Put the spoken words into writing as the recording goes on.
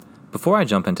Before I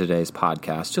jump into today's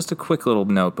podcast, just a quick little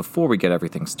note before we get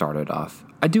everything started off.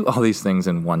 I do all these things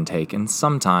in one take, and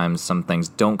sometimes some things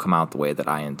don't come out the way that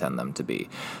I intend them to be.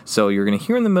 So you're going to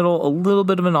hear in the middle a little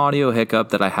bit of an audio hiccup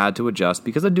that I had to adjust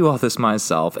because I do all this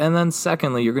myself. And then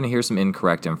secondly, you're going to hear some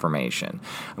incorrect information.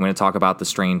 I'm going to talk about the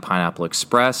strain Pineapple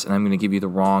Express, and I'm going to give you the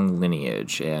wrong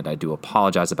lineage. And I do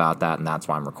apologize about that, and that's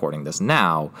why I'm recording this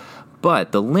now.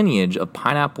 But the lineage of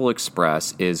Pineapple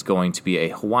Express is going to be a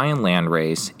Hawaiian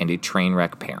landrace and a train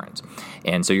wreck parent.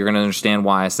 And so you're going to understand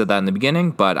why I said that in the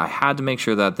beginning, but I had to make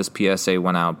sure that this PSA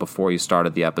went out before you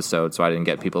started the episode so I didn't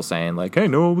get people saying like, hey,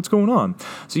 Noah, what's going on?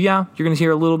 So yeah, you're going to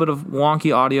hear a little bit of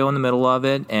wonky audio in the middle of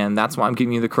it, and that's why I'm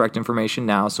giving you the correct information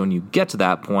now. So when you get to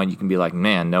that point, you can be like,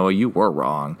 man, Noah, you were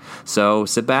wrong. So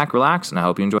sit back, relax, and I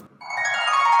hope you enjoy.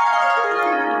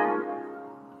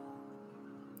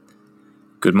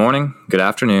 Good morning, good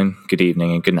afternoon, good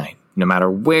evening, and good night. No matter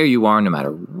where you are, no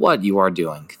matter what you are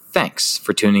doing, thanks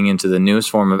for tuning into the newest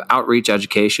form of outreach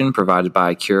education provided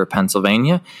by Cure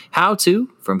Pennsylvania, How To,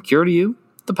 From Cure to You,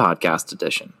 the podcast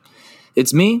edition.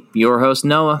 It's me, your host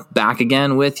Noah, back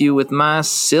again with you with my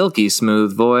silky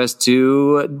smooth voice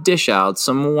to dish out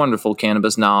some wonderful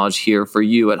cannabis knowledge here for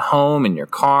you at home, in your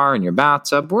car, in your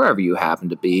bathtub, wherever you happen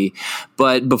to be.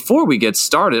 But before we get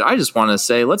started, I just want to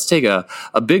say let's take a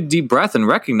big deep breath and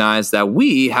recognize that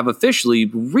we have officially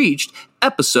reached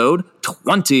episode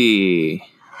 20.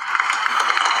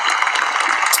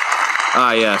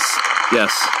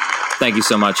 Yes. Thank you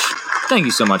so much. Thank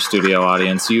you so much, studio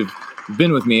audience. You've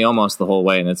been with me almost the whole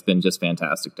way, and it's been just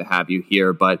fantastic to have you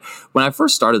here. But when I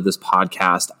first started this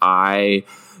podcast, I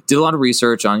did a lot of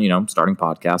research on, starting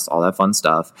podcasts, all that fun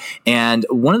stuff. And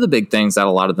one of the big things that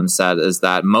a lot of them said is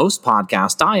that most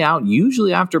podcasts die out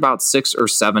usually after about 6 or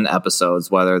 7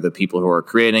 episodes, whether the people who are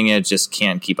creating it just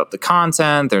can't keep up the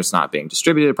content, there's not being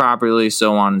distributed properly,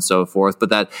 so on and so forth. But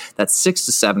that 6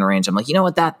 to 7 range, I'm like, you know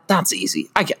what, that's easy.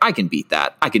 I can beat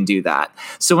that. I can do that.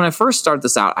 So when I first started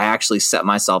this out, I actually set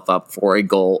myself up for a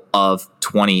goal of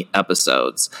 20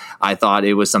 episodes. I thought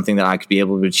it was something that I could be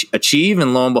able to achieve,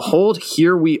 and lo and behold,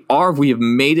 here we are. We have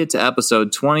made it to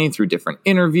episode 20 through different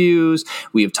interviews.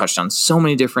 We have touched on so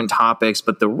many different topics,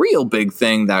 but the real big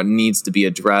thing that needs to be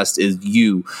addressed is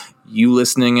you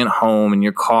listening at home, in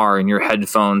your car, in your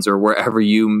headphones, or wherever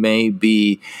you may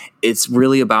be. It's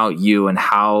really about you and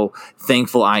how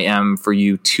thankful I am for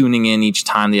you tuning in each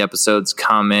time the episodes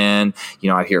come in.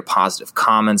 I hear positive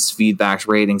comments, feedbacks,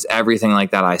 ratings, everything like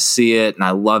that. I see it and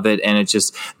I love it. And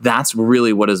that's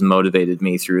really what has motivated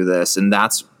me through this. And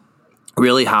that's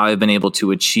really how I've been able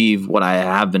to achieve what I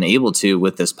have been able to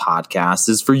with this podcast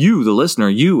is for you, the listener,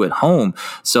 you at home.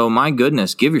 So my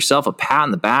goodness, give yourself a pat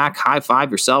on the back, high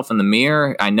five yourself in the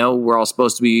mirror. I know we're all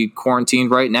supposed to be quarantined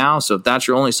right now. So if that's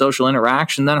your only social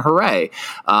interaction, then hooray.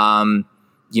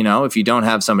 If you don't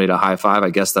have somebody to high five,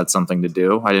 I guess that's something to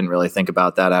do. I didn't really think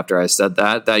about that after I said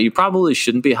that you probably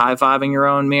shouldn't be high fiving your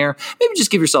own mirror. Maybe just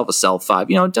give yourself a self five.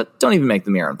 Don't even make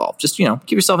the mirror involved. Just,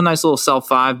 give yourself a nice little self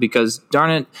five because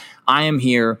darn it, I am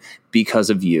here because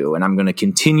of you, and I'm going to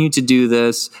continue to do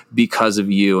this because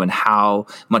of you and how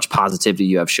much positivity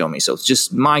you have shown me. So it's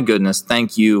just, my goodness,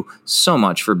 thank you so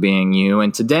much for being you.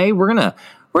 And today we're going to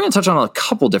touch on a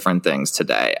couple different things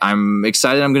today. I'm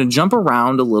excited. I'm going to jump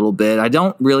around a little bit. I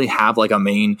don't really have like a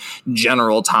main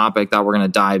general topic that we're going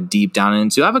to dive deep down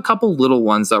into. I have a couple little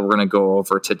ones that we're going to go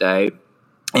over today.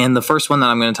 And the first one that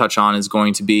I'm going to touch on is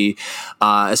going to be,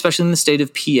 especially in the state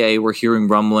of PA, we're hearing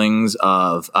rumblings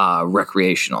of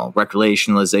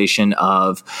recreationalization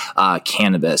of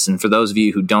cannabis. And for those of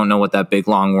you who don't know what that big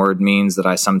long word means that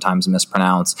I sometimes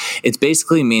mispronounce, it's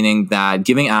basically meaning that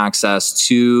giving access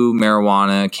to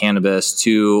marijuana, cannabis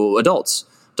to adults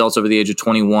over the age of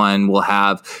 21 will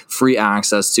have not free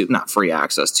access to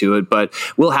it, but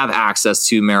will have access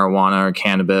to marijuana or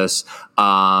cannabis.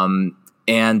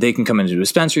 And they can come into a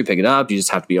dispensary, pick it up. You just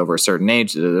have to be over a certain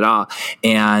age.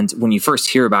 And when you first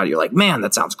hear about it, you're like, man,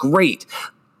 that sounds great.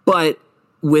 But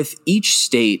with each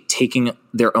state taking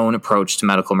their own approach to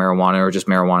medical marijuana or just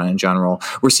marijuana in general,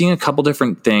 we're seeing a couple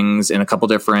different things in a couple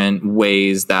different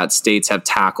ways that states have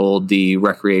tackled the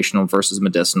recreational versus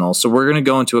medicinal. So we're going to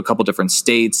go into a couple different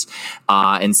states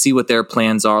and see what their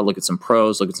plans are, look at some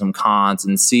pros, look at some cons,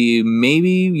 and see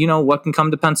maybe, what can come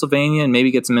to Pennsylvania and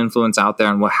maybe get some influence out there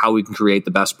on how we can create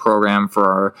the best program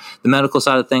for the medical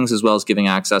side of things, as well as giving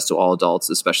access to all adults,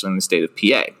 especially in the state of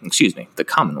PA. The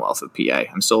Commonwealth of PA.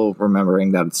 I'm still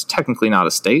remembering that it's technically not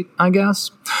a state, I guess.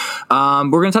 else.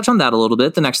 We're going to touch on that a little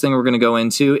bit. The next thing we're going to go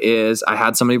into is I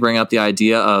had somebody bring up the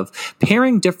idea of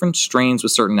pairing different strains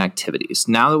with certain activities.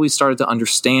 Now that we started to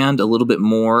understand a little bit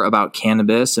more about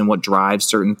cannabis and what drives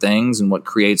certain things and what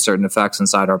creates certain effects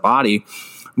inside our body,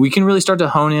 we can really start to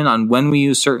hone in on when we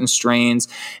use certain strains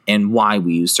and why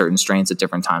we use certain strains at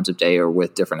different times of day or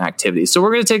with different activities. So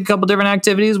we're going to take a couple different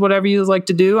activities, whatever you like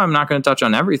to do. I'm not going to touch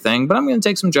on everything, but I'm going to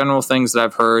take some general things that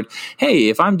I've heard. Hey,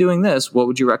 if I'm doing this, what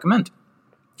would you recommend?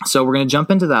 So we're going to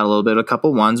jump into that a little bit, a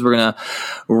couple ones. We're going to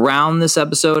round this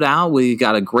episode out. We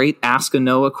got a great Ask a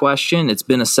Noah question. It's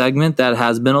been a segment that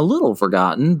has been a little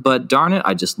forgotten, but darn it,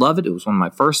 I just love it. It was one of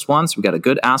my first ones. We got a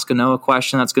good Ask a Noah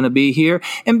question that's going to be here.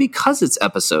 And because it's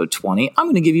episode 20, I'm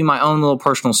going to give you my own little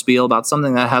personal spiel about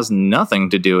something that has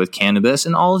nothing to do with cannabis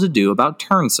and all to do about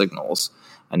turn signals.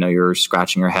 I know you're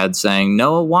scratching your head saying,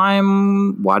 Noah, why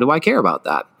do I care about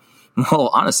that? Well,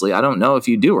 honestly, I don't know if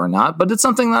you do or not, but it's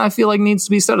something that I feel like needs to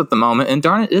be said at the moment. And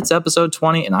darn it, it's episode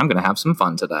 20, and I'm going to have some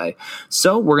fun today.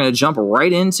 So we're going to jump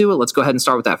right into it. Let's go ahead and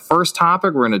start with that first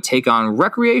topic. We're going to take on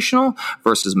recreational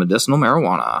versus medicinal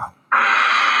marijuana.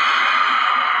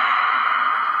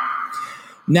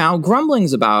 Now,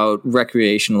 grumblings about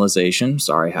recreationalization,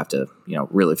 sorry, I have to,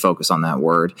 really focus on that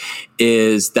word,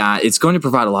 is that it's going to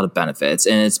provide a lot of benefits.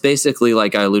 And it's basically,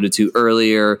 like I alluded to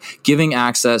earlier, giving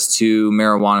access to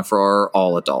marijuana for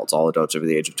all adults over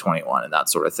the age of 21 and that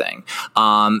sort of thing.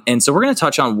 And so we're going to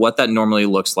touch on what that normally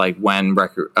looks like when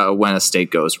a state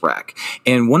goes rec.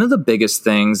 And one of the biggest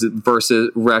things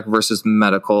versus rec versus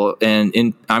medical, and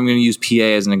I'm going to use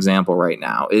PA as an example right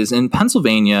now, is in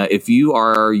Pennsylvania, if you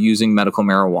are using medical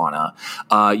marijuana,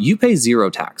 you pay zero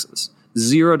taxes.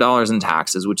 $0 in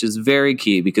taxes, which is very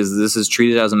key because this is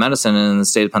treated as a medicine, and in the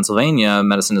state of Pennsylvania,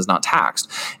 medicine is not taxed,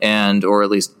 or at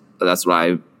least that's what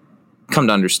I come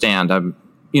to understand. I'm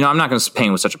not going to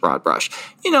paint with such a broad brush.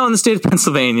 In the state of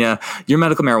Pennsylvania, your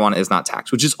medical marijuana is not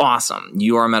taxed, which is awesome.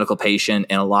 You are a medical patient,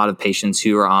 and a lot of patients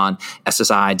who are on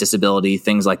SSI, disability,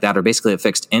 things like that are basically a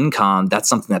fixed income. That's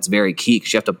something that's very key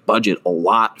because you have to budget a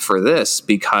lot for this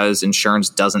because insurance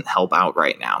doesn't help out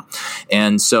right now.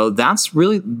 And so that's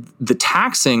really the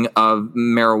taxing of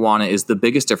marijuana is the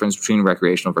biggest difference between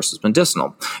recreational versus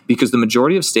medicinal, because the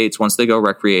majority of states, once they go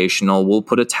recreational, will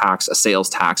put a sales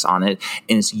tax on it,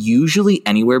 and it's usually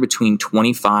anywhere between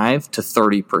 25 to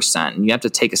 30%. And you have to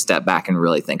take a step back and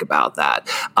really think about that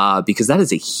because that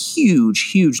is a huge,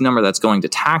 huge number that's going to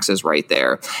taxes right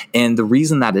there. And the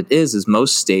reason that it is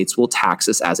most states will tax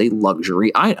this as a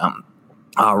luxury item.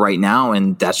 Right now,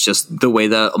 and that's just the way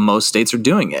that most states are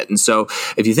doing it. And so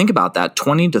if you think about that,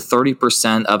 20 to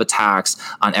 30% of a tax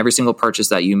on every single purchase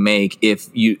that you make, if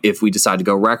we decide to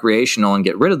go recreational and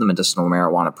get rid of the medicinal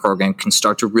marijuana program, can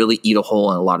start to really eat a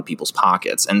hole in a lot of people's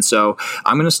pockets. And so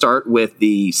I'm going to start with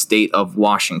the state of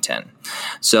Washington.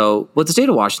 So what the state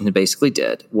of Washington basically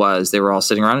did was they were all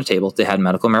sitting around a table. They had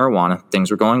medical marijuana.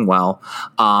 Things were going well.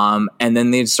 And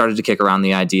then they started to kick around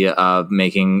the idea of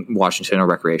making Washington a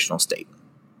recreational state.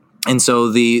 And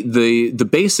so the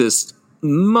basis,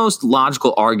 most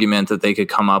logical argument that they could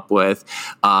come up with,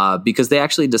 because they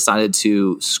actually decided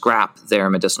to scrap their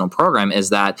medicinal program, is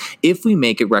that if we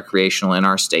make it recreational in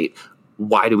our state,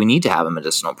 why do we need to have a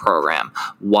medicinal program?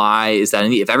 Why is that?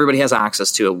 If everybody has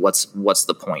access to it, what's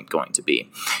the point going to be?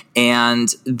 And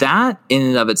that in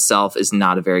and of itself is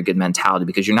not a very good mentality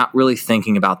because you're not really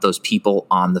thinking about those people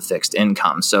on the fixed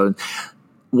income. So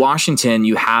Washington,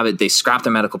 you have it. They scrap the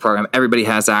medical program. Everybody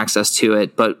has access to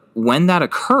it. But when that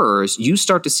occurs, you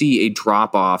start to see a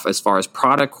drop off as far as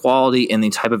product quality and the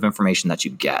type of information that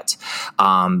you get.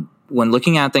 When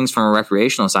looking at things from a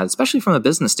recreational side, especially from a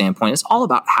business standpoint, it's all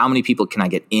about how many people can I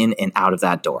get in and out of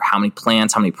that door? How many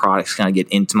plants, how many products can I get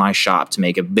into my shop to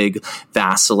make a big,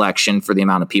 vast selection for the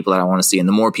amount of people that I want to see? And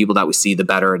the more people that we see, the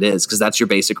better it is, because that's your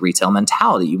basic retail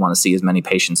mentality. You want to see as many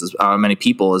many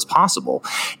people as possible.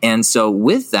 And so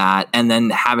with that, and then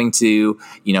having to,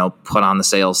 put on the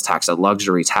sales tax, a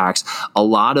luxury tax, a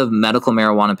lot of medical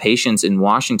marijuana patients in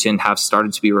Washington have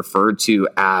started to be referred to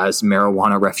as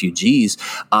marijuana refugees,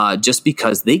 just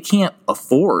because they can't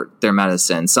afford their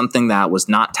medicine. Something that was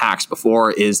not taxed before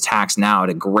is taxed now at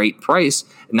a great price.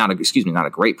 Not a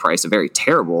great price, a very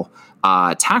terrible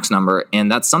tax number.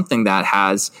 And that's something that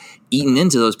has eaten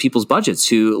into those people's budgets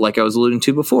who, like I was alluding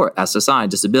to before, SSI,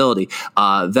 disability,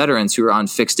 veterans who are on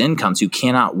fixed incomes who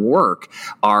cannot work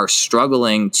are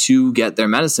struggling to get their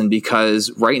medicine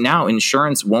because right now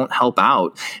insurance won't help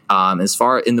out as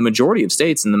far in the majority of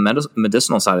states in the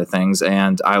medicinal side of things.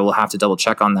 And I will have to double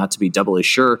check on that to be doubly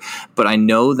sure. But I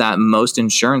know that most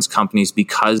insurance companies,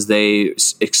 because they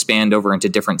expand over into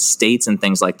different states and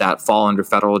things like that, fall under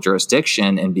federal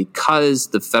jurisdiction. And because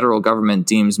the federal government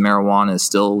deems marijuana is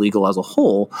still illegal as a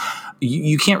whole,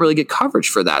 you can't really get coverage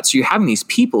for that. So you're having these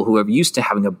people who are used to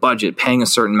having a budget, paying a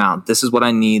certain amount, this is what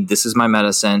I need, this is my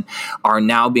medicine, are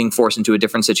now being forced into a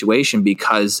different situation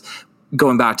because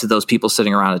going back to those people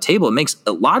sitting around a table, it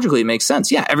makes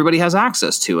sense. Yeah, everybody has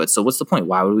access to it. So what's the point?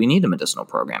 Why would we need a medicinal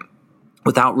program?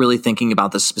 Without really thinking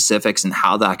about the specifics and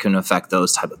how that can affect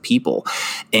those type of people.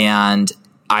 And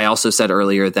I also said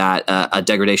earlier that a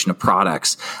degradation of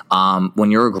products,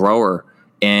 when you're a grower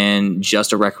and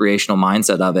just a recreational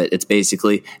mindset of it, it's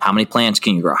basically how many plants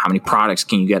can you grow? How many products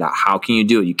can you get out? How can you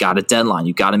do it? You got a deadline.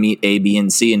 You got to meet A, B,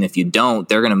 and C. And if you don't,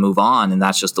 they're going to move on. And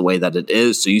that's just the way that it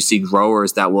is. So you see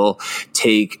growers that will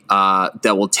take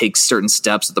certain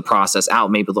steps of the process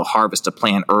out. Maybe they'll harvest a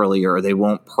plant earlier, or they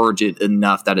won't purge it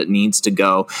enough that it needs to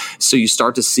go. So you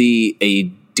start to see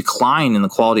a decline in the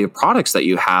quality of products that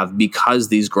you have because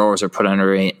these growers are put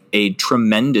under a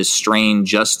tremendous strain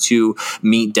just to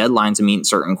meet deadlines and meet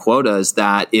certain quotas,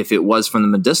 that if it was from the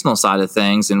medicinal side of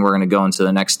things, and we're going to go into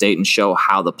the next state and show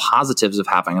how the positives of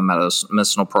having a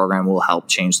medicinal program will help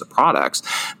change the products.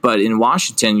 But in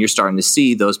Washington, you're starting to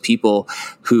see those people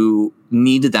who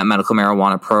needed that medical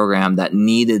marijuana program, that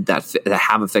needed that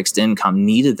have a fixed income,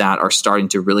 needed that, are starting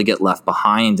to really get left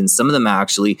behind. And some of them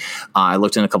actually, I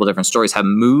looked in a couple different stories, have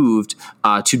moved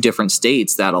to different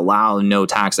states that allow no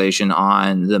taxation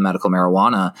on the medical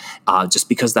marijuana, just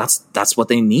because that's what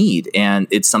they need. And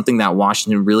it's something that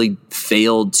Washington really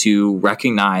failed to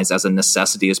recognize as a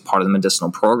necessity as part of the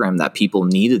medicinal program, that people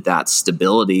needed that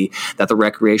stability that the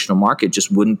recreational market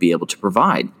just wouldn't be able to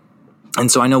provide. And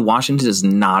so I know Washington is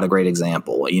not a great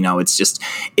example.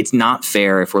 It's not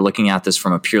fair if we're looking at this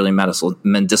from a purely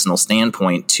medicinal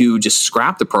standpoint to just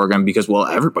scrap the program because, well,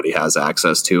 everybody has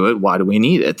access to it. Why do we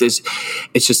need it? It's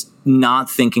just not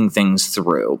thinking things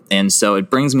through. And so it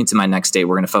brings me to my next state.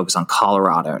 We're going to focus on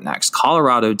Colorado next.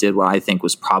 Colorado did what I think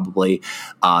was probably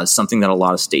something that a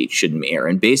lot of states should mirror.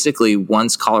 And basically,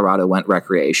 once Colorado went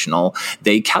recreational,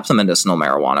 they kept the medicinal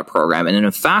marijuana program. And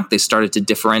in fact, they started to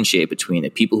differentiate between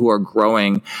it. People who are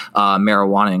growing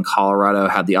marijuana in Colorado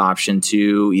have the option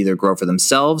to either grow for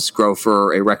themselves, grow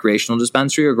for a recreational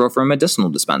dispensary, or grow for a medicinal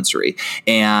dispensary.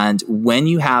 And when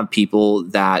you have people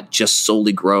that just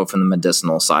solely grow from the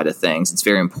medicinal side of things, it's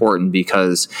very important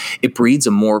because it breeds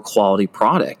a more quality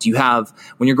product. You have,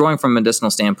 when you're growing from a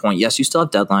medicinal standpoint, yes, you still have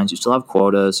deadlines, you still have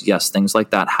quotas, yes, things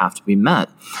like that have to be met,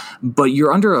 but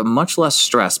you're under a much less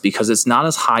stress because it's not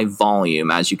as high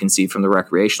volume as you can see from the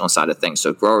recreational side of things.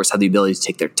 So growers have the ability to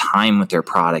take their time with their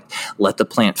product, let the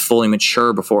plant fully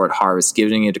mature before it harvests,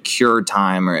 giving it a cure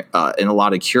time or and a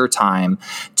lot of cure time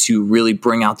to really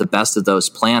bring out the best of those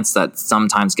plants that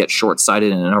sometimes get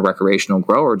short-sighted in a recreational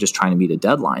grower just trying to meet a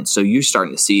deadline. So you're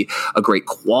starting to see a great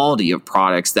quality of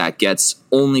products that gets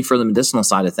only for the medicinal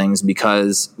side of things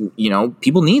because,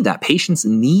 people need that. Patients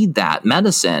need that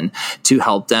medicine to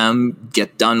help them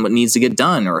get done what needs to get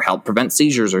done or help prevent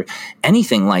seizures or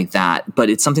anything like that. But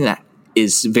it's something that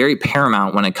is very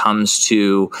paramount when it comes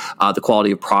to the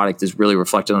quality of product is really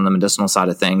reflected on the medicinal side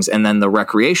of things. And then the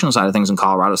recreational side of things in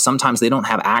Colorado, sometimes they don't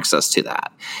have access to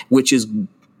that, which is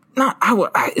not,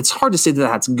 it's hard to say that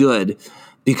that's good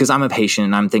because I'm a patient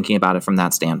and I'm thinking about it from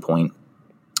that standpoint.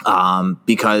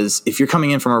 Because if you're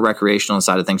coming in from a recreational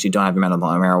side of things, you don't have your medical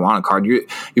marijuana card, you're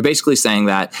basically saying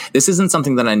that this isn't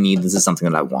something that I need, this is something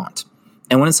that I want.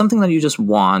 And when it's something that you just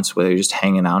want, whether you're just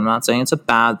hanging out, I'm not saying it's a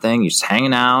bad thing, you're just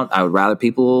hanging out. I would rather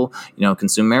people,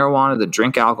 consume marijuana than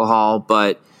drink alcohol,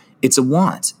 but it's a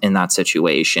want in that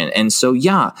situation. And so,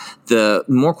 yeah, the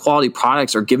more quality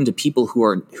products are given to people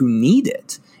who need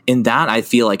it. And that I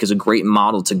feel like is a great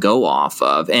model to go off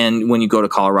of. And when you go to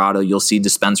Colorado, you'll see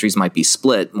dispensaries might be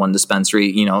split. One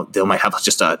dispensary, they might have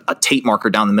just a tape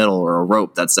marker down the middle or a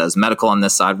rope that says medical on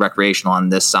this side, recreational on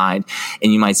this side.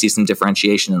 And you might see some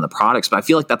differentiation in the products. But I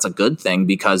feel like that's a good thing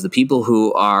because the people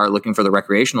who are looking for the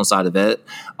recreational side of it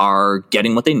are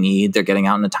getting what they need. They're getting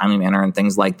out in a timely manner and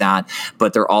things like that.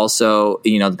 But they're also,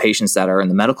 the patients that are in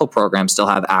the medical program still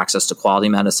have access to quality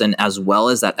medicine as well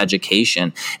as that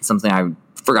education. It's something I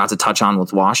forgot to touch on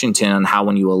with Washington and how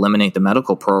when you eliminate the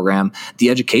medical program, the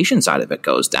education side of it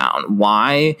goes down.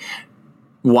 Why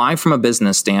why, from a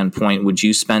business standpoint, would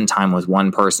you spend time with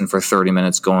one person for 30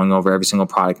 minutes going over every single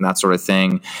product and that sort of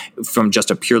thing from just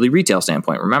a purely retail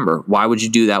standpoint? Remember, why would you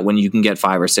do that when you can get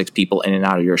 5 or 6 people in and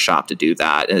out of your shop to do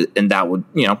that? And that would,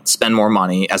 spend more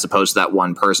money as opposed to that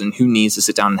one person who needs to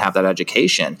sit down and have that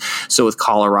education. So with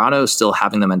Colorado still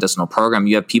having the medicinal program,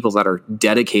 you have people that are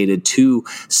dedicated to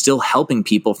still helping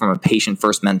people from a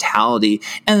patient-first mentality.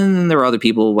 And then there are other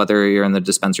people, whether you're in the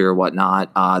dispensary or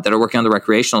whatnot, that are working on the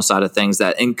recreational side of things,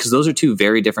 and because those are two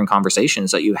very different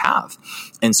conversations that you have.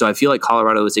 And so I feel like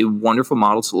Colorado is a wonderful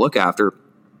model to look after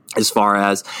as far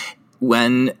as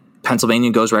when Pennsylvania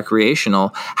goes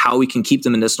recreational, how we can keep the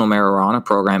medicinal marijuana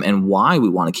program and why we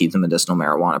want to keep the medicinal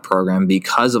marijuana program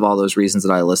because of all those reasons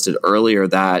that I listed earlier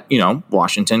that,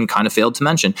 Washington kind of failed to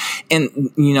mention.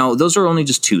 And, those are only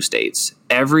just 2 states.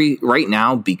 Right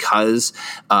now, because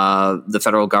the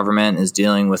federal government is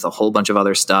dealing with a whole bunch of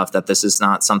other stuff, that this is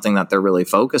not something that they're really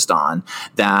focused on,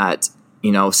 that,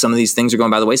 some of these things are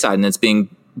going by the wayside and it's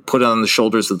being put on the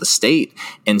shoulders of the state.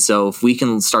 And so if we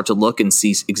can start to look and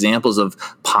see examples of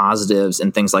positives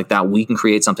and things like that, we can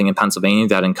create something in Pennsylvania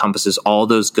that encompasses all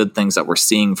those good things that we're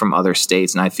seeing from other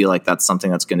states. And I feel like that's something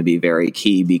that's going to be very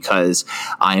key because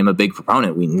I am a big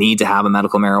proponent. We need to have a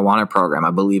medical marijuana program.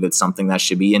 I believe it's something that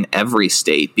should be in every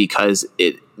state because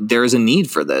there is a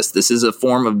need for this. This is a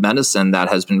form of medicine that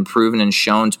has been proven and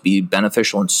shown to be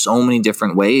beneficial in so many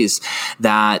different ways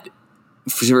that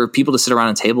for people to sit around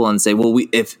a table and say, well,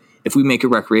 if we make it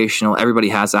recreational, everybody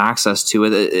has access to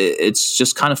it. It's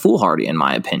just kind of foolhardy, in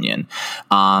my opinion.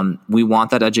 We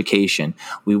want that education.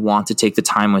 We want to take the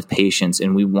time with patients,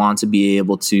 and we want to be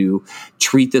able to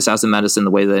treat this as a medicine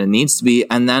the way that it needs to be.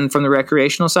 And then from the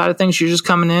recreational side of things, you're just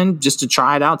coming in just to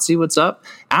try it out, see what's up,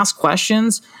 ask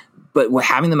questions. But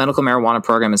having the medical marijuana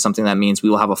program is something that means we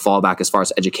will have a fallback as far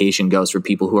as education goes for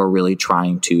people who are really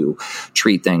trying to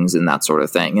treat things and that sort of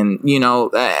thing. And,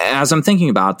 as I'm thinking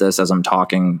about this, as I'm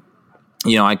talking,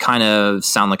 I kind of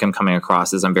sound like I'm coming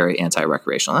across as I'm very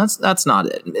anti-recreational. That's not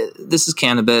it. This is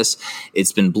cannabis.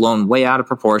 It's been blown way out of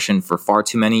proportion for far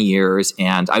too many years,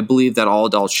 and I believe that all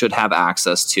adults should have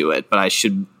access to it. But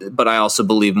I also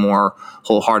believe more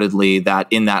wholeheartedly that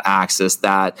in that access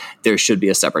that there should be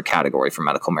a separate category for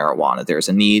medical marijuana. There's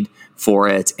a need for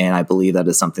it, and I believe that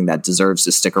is something that deserves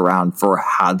to stick around for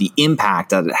how the impact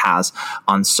that it has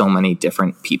on so many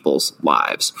different people's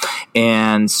lives.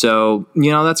 And so,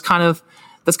 that's kind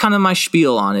of my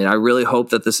spiel on it. I really hope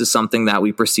that this is something that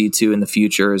we proceed to in the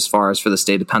future as far as for the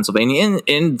state of Pennsylvania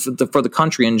and for the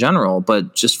country in general,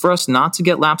 but just for us not to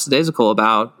get lapsadaisical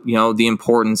about, the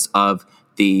importance of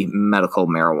the medical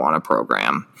marijuana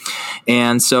program.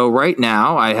 And so right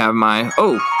now I have my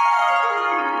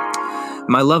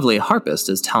lovely harpist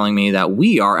is telling me that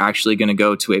we are actually going to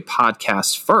go to a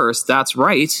podcast first. That's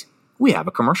right. We have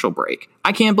a commercial break.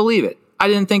 I can't believe it. I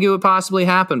didn't think it would possibly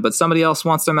happen, but somebody else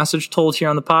wants their message told here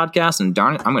on the podcast, and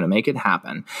darn it, I'm going to make it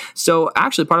happen. So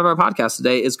actually, part of our podcast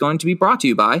today is going to be brought to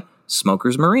you by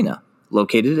Smokers Marina,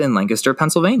 located in Lancaster,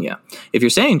 Pennsylvania. If you're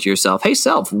saying to yourself, hey,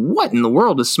 Self, what in the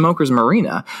world is Smokers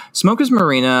Marina? Smokers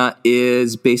Marina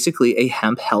is basically a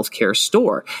hemp healthcare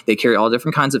store. They carry all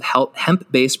different kinds of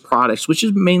hemp-based products, which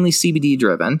is mainly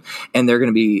CBD-driven, and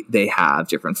they have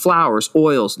different flowers,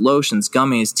 oils, lotions,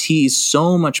 gummies, teas,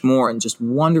 so much more, and just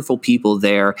wonderful people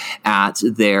there at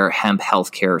their hemp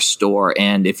healthcare store.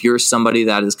 And if you're somebody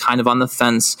that is kind of on the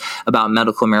fence about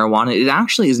medical marijuana, it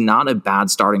actually is not a bad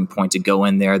starting point to go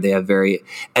in there. They have very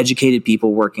educated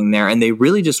people working there, and they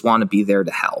really just want to be there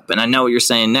to help. And I know what you're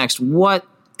saying next. What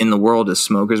in the world is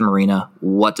Smokers Marina?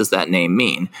 What does that name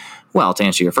mean? Well, to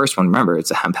answer your first one, remember,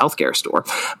 it's a hemp healthcare store.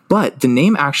 But the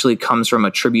name actually comes from a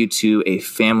tribute to a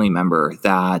family member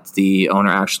that the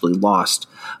owner actually lost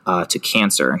to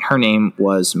cancer, and her name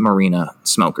was Marina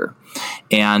Smoker.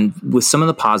 And with some of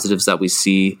the positives that we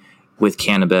see with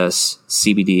cannabis,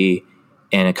 CBD,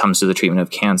 and it comes to the treatment of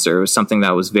cancer, it was something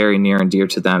that was very near and dear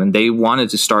to them. And they wanted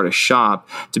to start a shop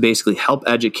to basically help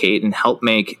educate and help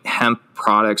make hemp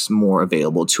products more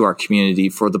available to our community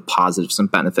for the positives and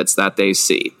benefits that they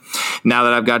see. Now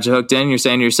that I've got you hooked in, you're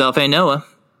saying to yourself, hey, Noah,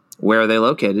 where are they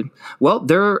located? Well,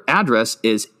 their address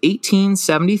is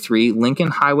 1873 Lincoln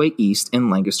Highway East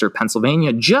in Lancaster,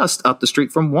 Pennsylvania, just up the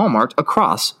street from Walmart,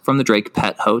 across from the Drake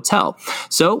Pet Hotel.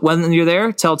 So when you're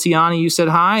there, tell Tiana you said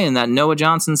hi and that Noah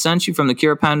Johnson sent you from the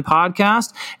Cure Pen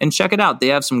podcast, and check it out. They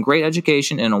have some great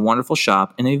education and a wonderful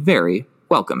shop in a very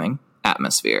welcoming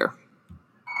atmosphere.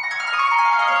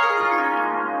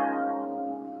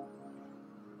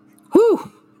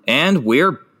 Whew! And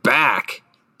we're back.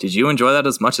 Did you enjoy that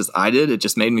as much as I did? It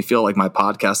just made me feel like my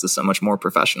podcast is so much more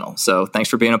professional. So thanks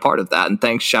for being a part of that. And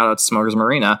thanks, shout out to Smokers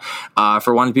Marina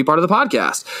for wanting to be part of the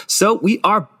podcast. So we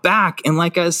are back. And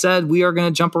like I said, we are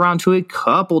going to jump around to a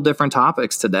couple different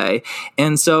topics today.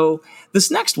 And so this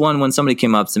next one, when somebody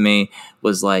came up to me,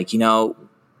 was like,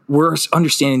 we're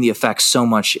understanding the effects so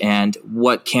much and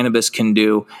what cannabis can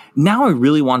do. Now I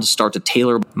really want to start to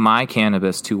tailor my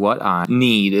cannabis to what I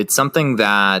need. It's something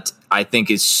that I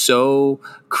think is so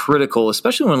critical,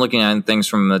 especially when looking at things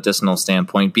from a medicinal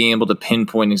standpoint, being able to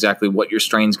pinpoint exactly what your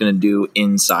strain is going to do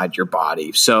inside your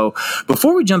body. So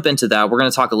before we jump into that, we're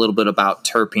going to talk a little bit about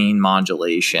terpene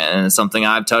modulation. And it's something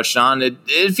I've touched on. It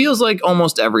feels like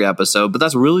almost every episode, but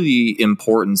that's really the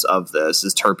importance of this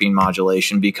is terpene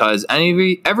modulation, because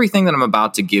everything that I'm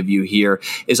about to give you here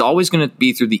is always going to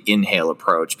be through the inhale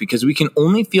approach, because we can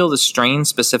only feel the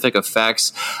strain-specific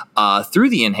effects through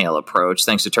the inhale approach,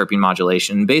 thanks to terpene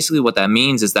modulation. Basically what that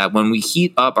means is that when we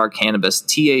heat up our cannabis,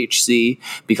 THC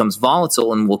becomes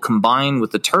volatile and will combine with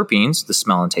the terpenes, the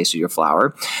smell and taste of your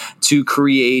flower, to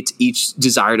create each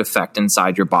desired effect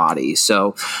inside your body.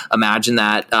 So imagine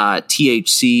that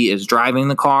THC is driving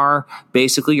the car.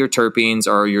 Basically, your terpenes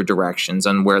are your directions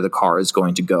on where the car is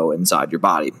going to go inside your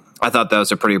body. I thought that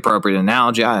was a pretty appropriate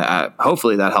analogy.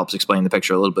 Hopefully that helps explain the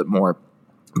picture a little bit more.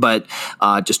 But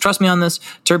just trust me on this.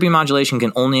 Terpene modulation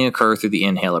can only occur through the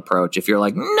inhale approach. If you're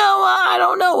like, no, I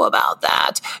don't know about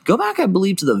that, go back, I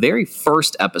believe, to the very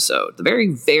first episode, the very,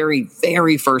 very,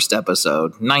 very first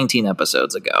episode, 19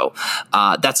 episodes ago.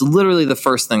 That's literally the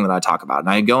first thing that I talk about. And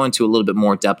I go into a little bit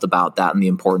more depth about that and the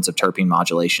importance of terpene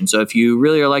modulation. So if you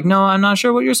really are like, no, I'm not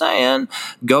sure what you're saying,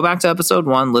 go back to episode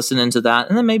 1, listen into that,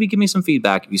 and then maybe give me some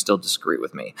feedback if you still disagree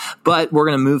with me. But we're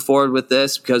going to move forward with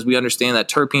this because we understand that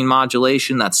terpene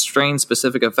modulation, that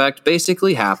strain-specific effect,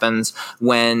 basically happens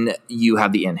when you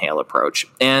have the inhale approach.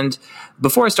 And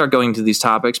before I start going into these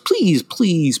topics, please,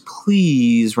 please,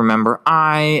 please remember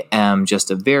I am just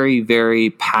a very,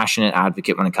 very passionate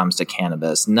advocate when it comes to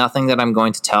cannabis. Nothing that I'm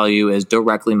going to tell you is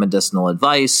directly medicinal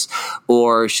advice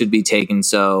or should be taken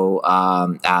so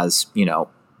as,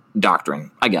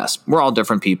 doctrine, I guess. We're all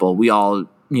different people. We all,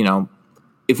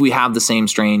 if we have the same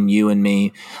strain, you and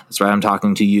me, that's right, I'm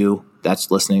talking to you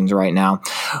that's listening to right now,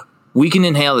 we can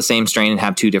inhale the same strain and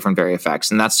have two different very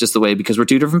effects. And that's just the way, because we're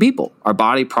two different people. Our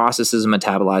body processes and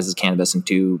metabolizes cannabis in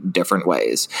two different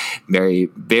ways. Very,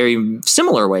 very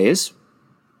similar ways,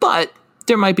 but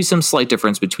there might be some slight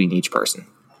difference between each person.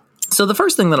 So the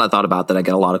first thing that I thought about that I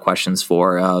get a lot of questions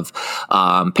for of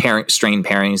strain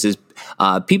pairings is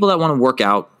people that want to work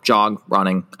out, jog,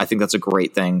 running. I think that's a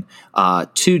great thing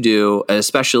to do,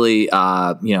 especially,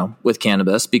 with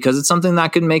cannabis, because it's something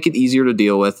that can make it easier to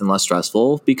deal with and less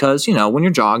stressful because, when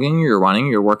you're jogging, you're running,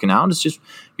 you're working out, it's just,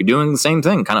 you're doing the same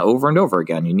thing kind of over and over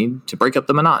again. You need to break up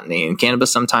the monotony, and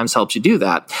cannabis sometimes helps you do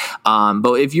that.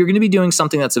 But if you're going to be doing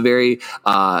something that's a very,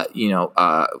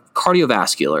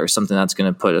 cardiovascular, something that's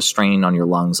going to put a strain on your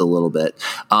lungs a little bit,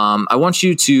 I want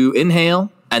you to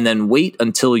inhale and then wait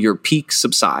until your peak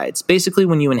subsides. Basically,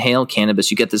 when you inhale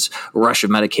cannabis, you get this rush of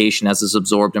medication as it's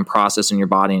absorbed and processed in your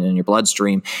body and in your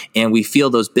bloodstream. And we feel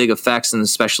those big effects, and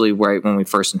especially when we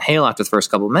first inhale after the first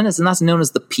couple of minutes, and that's known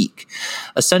as the peak.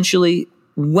 Essentially,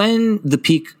 when the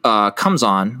peak comes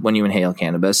on when you inhale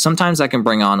cannabis, sometimes that can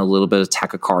bring on a little bit of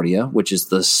tachycardia, which is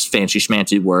this fancy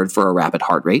schmancy word for a rapid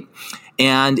heart rate.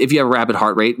 And if you have a rapid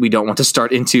heart rate, we don't want to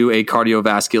start into a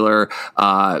cardiovascular,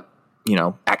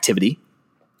 activity,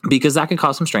 because that can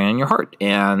cause some strain on your heart.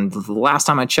 And the last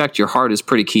time I checked, your heart is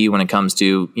pretty key when it comes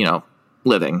to,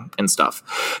 living and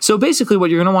stuff. So basically what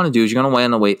you're going to want to do is you're going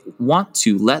to want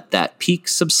to let that peak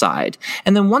subside.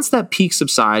 And then once that peak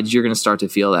subsides, you're going to start to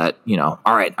feel that,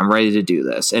 all right, I'm ready to do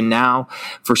this. And now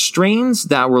for strains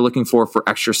that we're looking for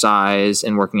exercise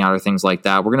and working out or things like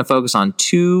that, we're going to focus on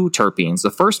two terpenes.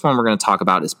 The first one we're going to talk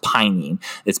about is pinene.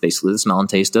 It's basically the smell and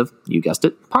taste of, you guessed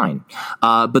it, pine.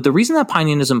 But the reason that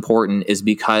pinene is important is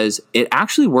because it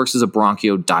actually works as a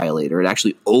bronchodilator. It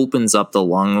actually opens up the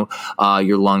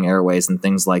your lung airways and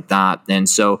things like that. And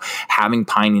so having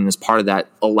pinene as part of that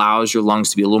allows your lungs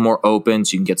to be a little more open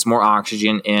so you can get some more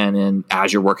oxygen in. And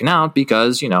as you're working out,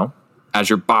 because, as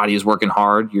your body is working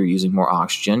hard, you're using more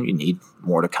oxygen. You need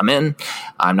more to come in.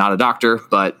 I'm not a doctor,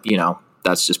 but,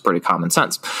 that's just pretty common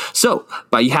sense. So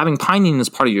by having pinene as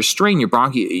part of your strain, your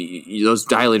those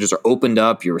dilators are opened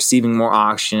up, you're receiving more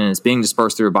oxygen, and it's being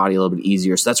dispersed through your body a little bit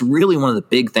easier. So that's really one of the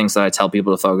big things that I tell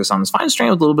people to focus on is find a strain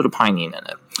with a little bit of pinene in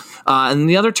it. And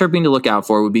the other terpene to look out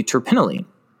for would be terpinolene.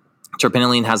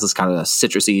 Terpinolene has this kind of a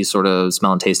citrusy sort of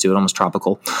smell and taste to it, almost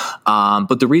tropical.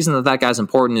 But the reason that guy's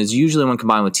important is usually when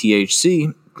combined with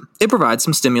THC, it provides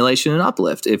some stimulation and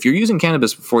uplift. If you're using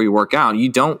cannabis before you work out, you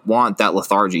don't want that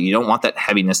lethargy. You don't want that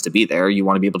heaviness to be there. You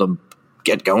want to be able to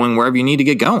get going wherever you need to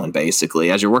get going, basically.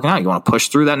 As you're working out, you want to push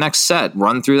through that next set,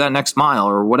 run through that next mile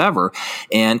or whatever.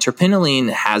 And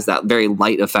terpinolene has that very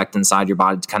light effect inside your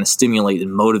body to kind of stimulate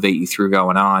and motivate you through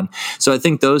going on. So I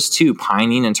think those two,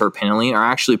 pinene and terpinolene, are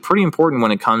actually pretty important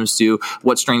when it comes to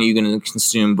what strain are you going to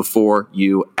consume before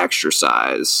you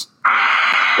exercise.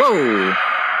 Whoa!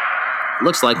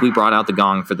 Looks like we brought out the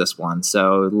gong for this one,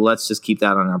 so let's just keep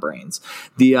that on our brains.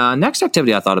 The next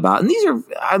activity I thought about, and these are,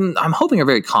 I'm hoping, are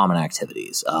very common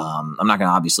activities. I'm not going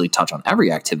to obviously touch on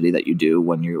every activity that you do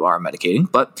when you are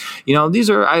medicating, but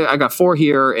these are, I got 4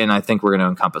 here, and I think we're going to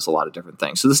encompass a lot of different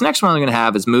things. So this next one I'm going to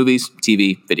have is movies,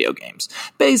 TV, video games.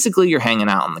 Basically, you're hanging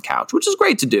out on the couch, which is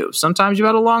great to do. Sometimes you've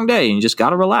had a long day and you just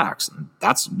got to relax. And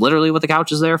that's literally what the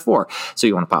couch is there for. So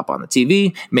you want to pop on the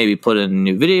TV, maybe put in a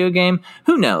new video game.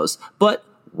 Who knows? But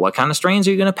what kind of strains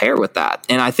are you going to pair with that?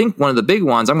 And I think one of the big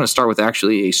ones, I'm going to start with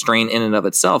actually a strain in and of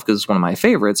itself because it's one of my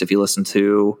favorites. If you listen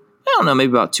to, I don't know,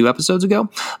 maybe about 2 episodes ago,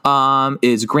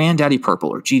 is Granddaddy Purple,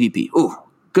 or GDP. Ooh,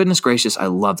 goodness gracious, I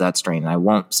love that strain, and I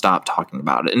won't stop talking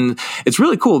about it. And it's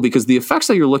really cool because the effects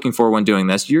that you're looking for when doing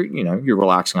this, you're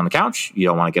relaxing on the couch. You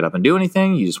don't want to get up and do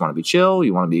anything. You just want to be chill.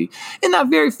 You want to be in that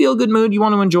very feel-good mood. You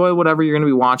want to enjoy whatever you're going to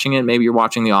be watching it. Maybe you're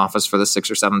watching The Office for the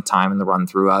 6th or 7th time in the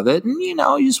run-through of it. And, you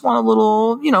just want a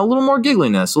little more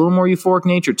giggliness, a little more euphoric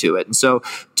nature to it. And so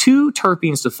 2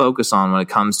 terpenes to focus on when it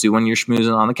comes to when you're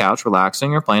schmoozing on the couch,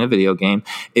 relaxing, or playing a video game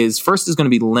is going to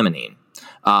be limonene.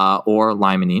 Or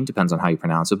limonene, depends on how you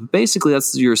pronounce it. But basically,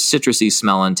 that's your citrusy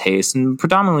smell and taste, and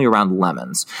predominantly around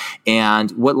lemons. And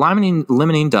what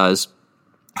limonene does,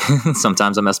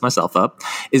 sometimes I mess myself up,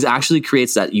 is actually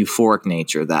creates that euphoric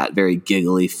nature, that very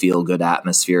giggly, feel-good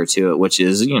atmosphere to it, which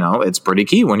is, it's pretty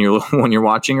key when you're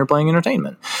watching or playing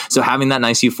entertainment. So having that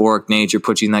nice euphoric nature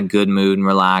puts you in that good mood and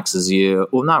relaxes you.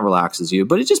 Well, not relaxes you,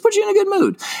 but it just puts you in a good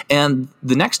mood. And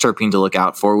the next terpene to look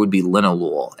out for would be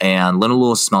linalool. And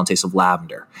linalool is the smell and taste of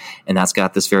lavender. And that's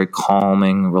got this very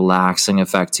calming, relaxing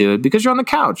effect to it because you're on the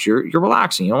couch, you're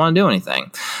relaxing, you don't want to do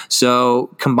anything.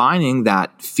 So combining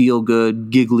that feel-good,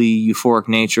 giggly, euphoric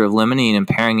nature of limonene and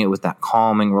pairing it with that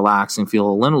calming, relaxing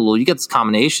feel of linalool, you get this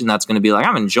combination that's going to be like,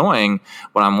 I'm enjoying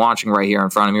what I'm watching right here in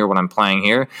front of me or what I'm playing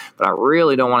here, but I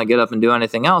really don't want to get up and do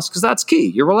anything else because that's key.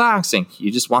 You're relaxing.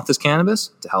 You just want this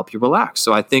cannabis to help you relax.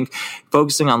 So I think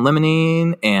focusing on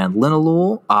limonene and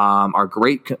linalool are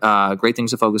great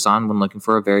things to focus on when looking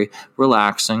for a very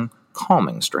relaxing,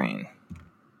 calming strain.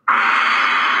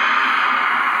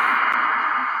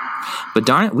 But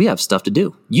darn it, we have stuff to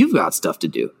do. You've got stuff to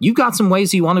do. You've got some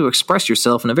ways you want to express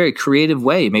yourself in a very creative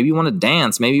way. Maybe you want to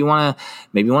dance. Maybe you want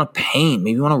to paint.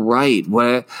 Maybe you want to write.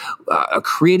 A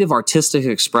creative, artistic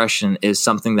expression is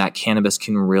something that cannabis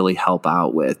can really help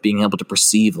out with. Being able to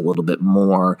perceive a little bit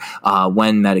more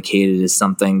when medicated is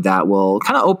something that will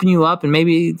kind of open you up and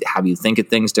maybe have you think of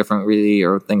things differently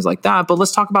or things like that. But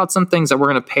let's talk about some things that we're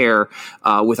going to pair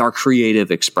with our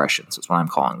creative expressions. That's what I'm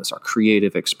calling this, our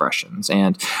creative expressions.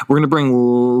 And we're going to bring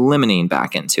limonene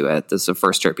back into it. This is the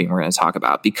first terpene we're going to talk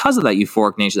about. Because of that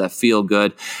euphoric nature, that feel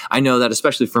good, I know that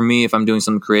especially for me, if I'm doing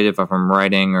something creative, if I'm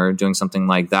writing or doing something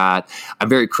like that, I'm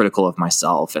very critical of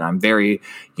myself and I'm very,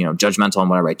 judgmental on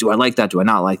what I write. Do I like that? Do I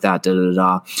not like that?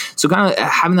 So kind of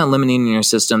having that limonene in your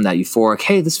system, that euphoric,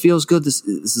 hey, this feels good. This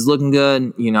is looking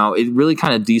good. It really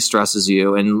kind of de-stresses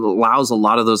you and allows a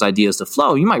lot of those ideas to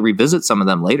flow. You might revisit some of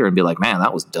them later and be like, man,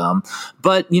 that was dumb.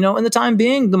 But, in the time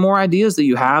being, the more ideas that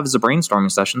you have as a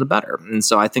brainstorming session, the better. And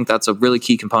so I think that's a really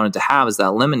key component to have, is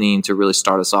that limonene to really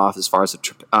start us off as far as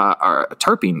our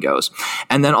terpene goes.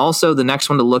 And then also the next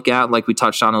one to look at, like we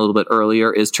touched on a little bit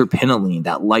earlier, is terpinolene,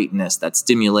 that lightness, that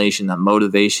stimulation, that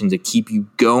motivation to keep you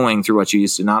going through what you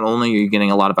used to. Not only are you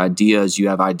getting a lot of ideas, you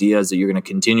have ideas that you're going to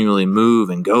continually move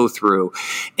and go through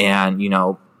and,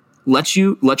 let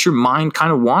your mind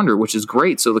kind of wander, which is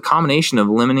great. So the combination of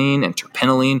limonene and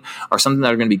terpinolene are something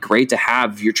that are going to be great to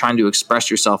have if you're trying to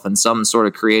express yourself in some sort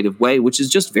of creative way, which is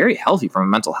just very healthy from a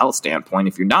mental health standpoint.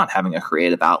 If you're not having a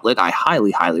creative outlet, I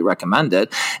highly, highly recommend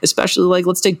it, especially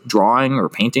let's take drawing or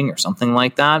painting or something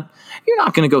like that. You're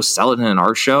not going to go sell it in an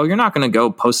art show. You're not going to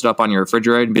go post it up on your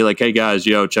refrigerator and be like, hey guys,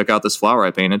 check out this flower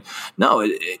I painted. No,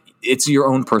 it's your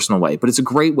own personal way, but it's a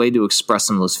great way to express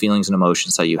some of those feelings and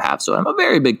emotions that you have. So I'm a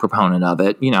very big proponent of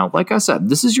it. Like I said,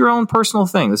 this is your own personal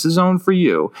thing. This is own for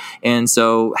you. And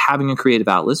so having a creative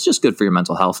outlet is just good for your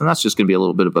mental health. And that's just going to be a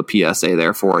little bit of a PSA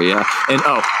there for you. And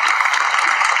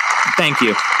thank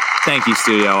you. Thank you,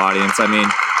 studio audience. I mean,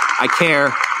 I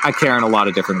care. I care in a lot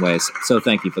of different ways. So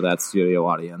thank you for that, studio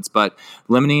audience. But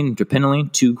limonene and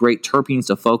terpinolene, two great terpenes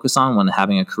to focus on when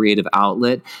having a creative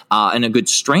outlet. And a good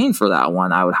strain for that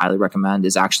one I would highly recommend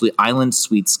is actually Island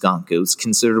Sweet Skunk. It was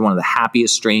considered one of the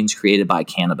happiest strains created by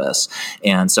cannabis.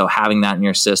 And so having that in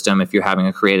your system, if you're having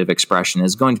a creative expression,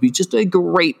 is going to be just a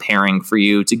great pairing for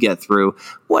you to get through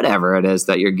whatever it is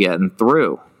that you're getting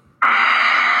through.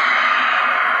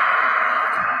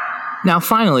 Now,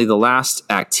 finally, the last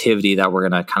activity that we're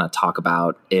going to kind of talk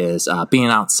about is being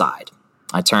outside.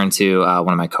 I turned to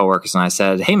one of my coworkers and I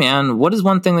said, "Hey, man, what is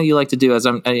one thing that you like to do?" As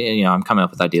I'm coming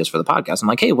up with ideas for the podcast. I'm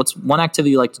like, "Hey, what's one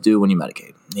activity you like to do when you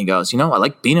medicate?" And he goes, "I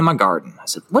like being in my garden." I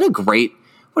said, What a great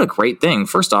thing.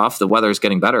 First off, the weather is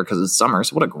getting better because it's summer,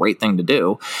 so what a great thing to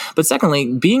do. But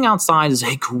secondly, being outside is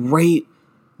a great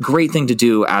thing to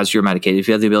do as you're medicated if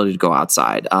you have the ability to go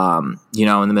outside.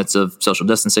 In the midst of social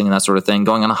distancing and that sort of thing,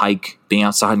 going on a hike, being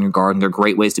outside in your garden, they're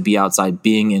great ways to be outside,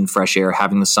 being in fresh air,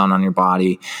 having the sun on your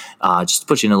body, just to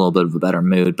put you in a little bit of a better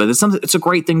mood. But it's a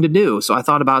great thing to do. So I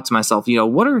thought about to myself,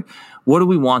 what do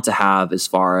we want to have as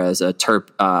far as a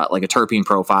terpene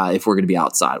profile if we're going to be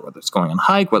outside, whether it's going on a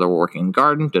hike, whether we're working in the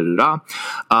garden,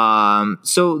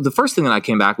 So the first thing that I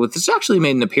came back with, it's actually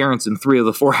made an appearance in 3 of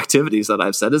the 4 activities that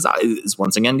I've said, is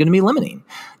once again going to be limonene.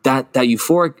 That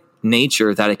euphoric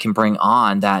nature that it can bring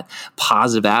on, that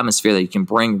positive atmosphere that you can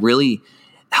bring, really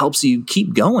helps you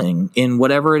keep going in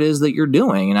whatever it is that you're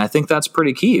doing. And I think that's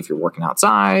pretty key. If you're working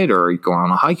outside or you're going on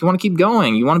a hike, you want to keep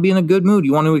going. You want to be in a good mood.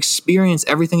 You want to experience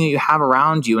everything that you have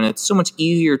around you. And it's so much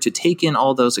easier to take in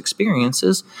all those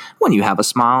experiences when you have a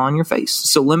smile on your face.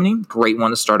 So limonene, great one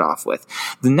to start off with.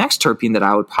 The next terpene that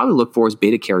I would probably look for is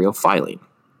beta-caryophyllene.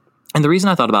 And the reason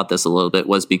I thought about this a little bit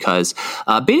was because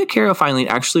beta-caryophyllene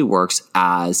actually works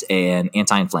as an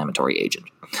anti-inflammatory agent.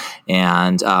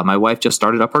 And my wife just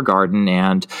started up her garden,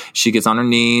 and she gets on her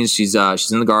knees. She's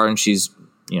in the garden. She's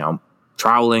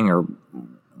troweling or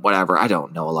whatever. I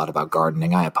don't know a lot about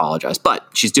gardening. I apologize, but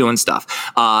she's doing stuff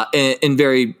in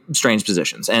very strange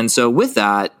positions. And so with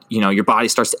that, your body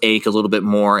starts to ache a little bit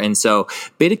more. And so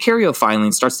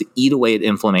beta-caryophyllene starts to eat away at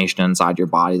inflammation inside your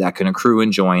body that can accrue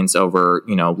in joints over,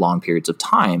 long periods of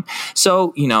time.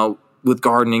 So, with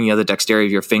gardening, the dexterity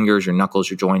of your fingers, your knuckles,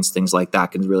 your joints, things like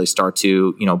that can really start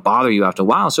to, bother you after a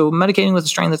while. So medicating with a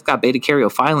strain that's got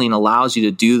beta-caryophyllene allows you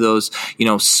to do those,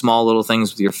 small little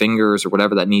things with your fingers or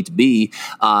whatever that need to be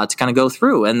to kind of go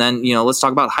through. And then, let's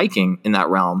talk about hiking in that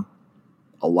realm.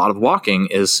 A lot of walking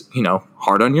is,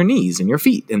 hard on your knees and your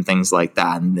feet and things like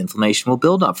that. And inflammation will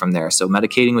build up from there. So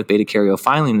medicating with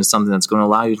beta-caryophyllene is something that's going to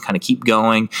allow you to kind of keep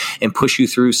going and push you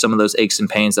through some of those aches and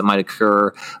pains that might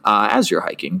occur as you're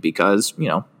hiking, because,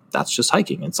 that's just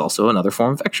hiking. It's also another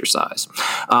form of exercise.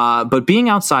 But being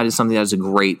outside is something that is a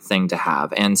great thing to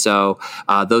have. And so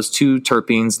those 2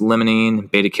 terpenes, limonene,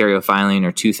 beta-caryophyllene,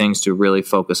 are 2 things to really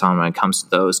focus on when it comes to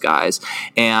those guys.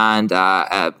 And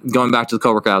going back to the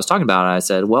coworker I was talking about, I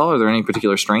said, well, are there any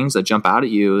particular strains that jump out at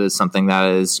you as something that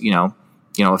is,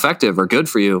 effective or good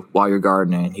for you while you're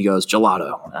gardening? He goes,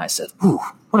 gelato. And I said, ooh,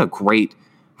 what a great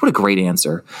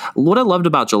answer. What I loved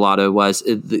about gelato was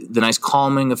the nice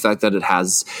calming effect that it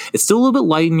has. It's still a little bit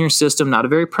light in your system, not a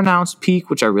very pronounced peak,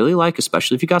 which I really like,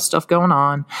 especially if you got stuff going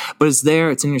on. But it's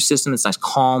there, it's in your system, it's nice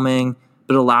calming,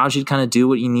 but it allows you to kind of do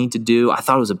what you need to do. I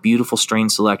thought it was a beautiful strain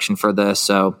selection for this,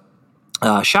 so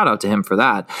shout out to him for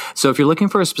that. So if you're looking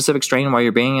for a specific strain while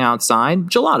you're being outside,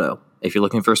 gelato. If you're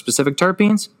looking for specific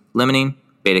terpenes, limonene,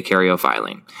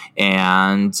 beta-caryophyllene.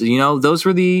 And,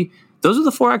 those are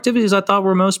the 4 activities I thought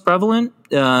were most prevalent.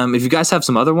 If you guys have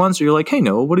some other ones, or you're like, hey,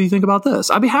 Noah, what do you think about this?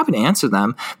 I'd be happy to answer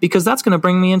them, because that's going to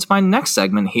bring me into my next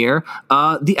segment here,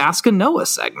 the Ask a Noah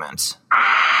segment.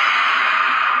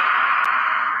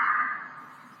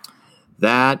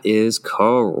 That is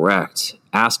correct.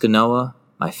 Ask a Noah,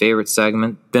 my favorite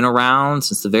segment, been around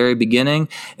since the very beginning,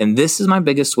 and this is my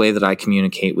biggest way that I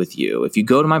communicate with you. If you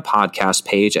go to my podcast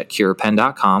page at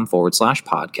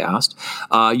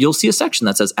curapen.com/podcast, you'll see a section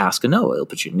that says Ask a Noah. It'll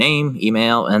put your name,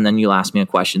 email, and then you'll ask me a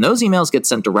question. Those emails get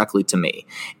sent directly to me,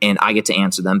 and I get to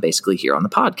answer them basically here on the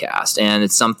podcast. And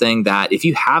it's something that if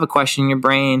you have a question in your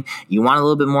brain, you want a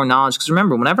little bit more knowledge, because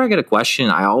remember, whenever I get a question,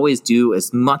 I always do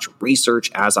as much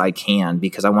research as I can,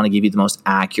 because I want to give you the most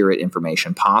accurate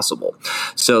information possible.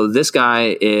 So this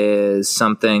guy is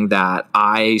something that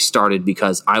I started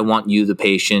because I want you, the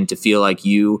patient, to feel like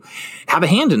you have a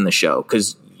hand in the show,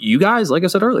 because you guys, like I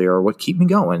said earlier, are what keep me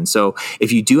going. So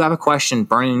if you do have a question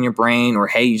burning in your brain, or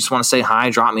hey, you just want to say hi,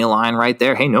 drop me a line right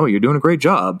there. Hey, no, you're doing a great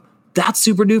job. That's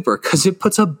super duper, because it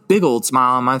puts a big old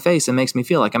smile on my face and makes me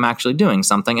feel like I'm actually doing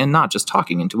something and not just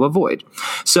talking into a void.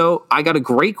 So I got a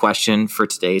great question for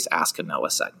today's Ask a Noah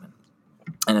segment.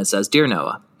 And it says, Dear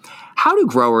Noah, how do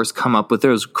growers come up with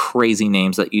those crazy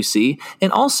names that you see?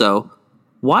 And also,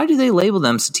 why do they label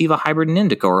them sativa, hybrid, and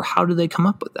indica, or how do they come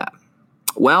up with that?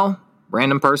 Well,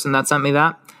 random person that sent me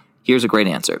that, here's a great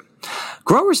answer.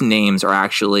 Growers' names are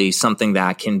actually something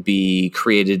that can be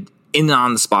created in and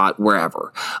on the spot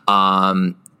wherever.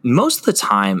 Most of the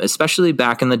time, especially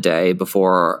back in the day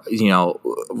before,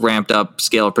 ramped up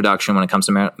scale of production when it comes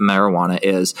to marijuana,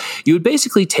 is you would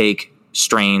basically take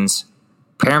strains,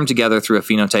 pair them together through a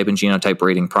phenotype and genotype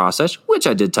breeding process, which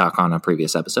I did talk on a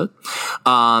previous episode.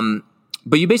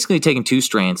 But you basically taking two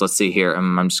strains. Let's see here.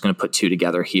 I'm just going to put two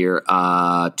together here.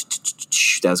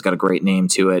 That's got a great name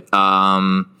to it.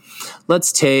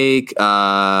 Let's take,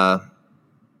 we're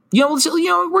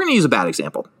going to use a bad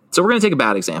example. So we're going to take a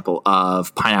bad example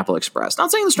of Pineapple Express. Not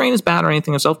saying the strain is bad or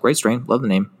anything itself. Great strain. Love the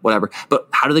name. Whatever. But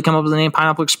how do they come up with the name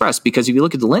Pineapple Express? Because if you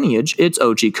look at the lineage, it's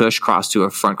OG Kush crossed to a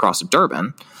front cross of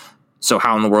Durban. So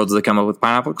how in the world do they come up with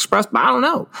Pineapple Express? I don't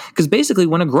know. Because basically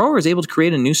when a grower is able to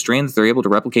create a new strain that they're able to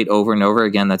replicate over and over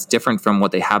again that's different from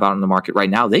what they have out in the market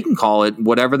right now, they can call it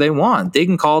whatever they want. They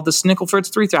can call it the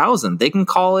Snicklefritz 3000. They can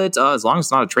call it, as long as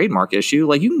it's not a trademark issue,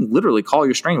 like you can literally call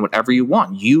your strain whatever you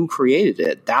want. You created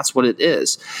it. That's what it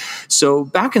is. So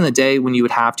back in the day when you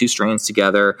would have two strains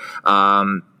together,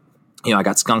 I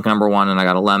got skunk number one and I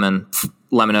got a lemon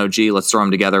OG. Let's throw them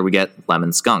together. We get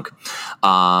lemon skunk.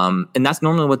 And that's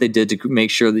normally what they did to make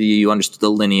sure that you understood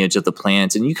the lineage of the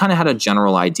plant and you kind of had a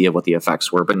general idea of what the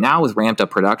effects were. But now with ramped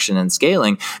up production and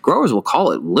scaling, growers will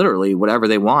call it literally whatever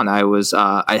they want.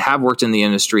 I have worked in the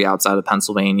industry outside of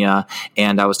Pennsylvania,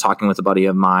 and I was talking with a buddy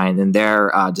of mine in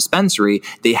their dispensary.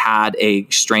 They had a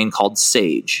strain called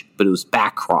Sage, but it was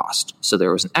back crossed. So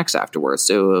there was an X afterwards.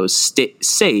 So it was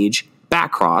Sage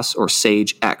Backcross, or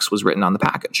Sage X was written on the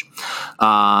package.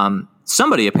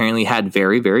 Somebody apparently had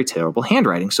very, very terrible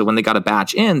handwriting. So when they got a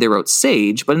batch in, they wrote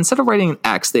Sage, but instead of writing an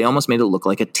X, they almost made it look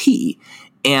like a T.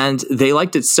 And they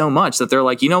liked it so much that they're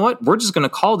like, you know what? We're just going to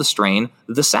call the strain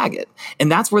the Saget. And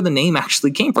that's where the name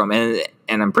actually came from. And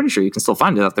I'm pretty sure you can still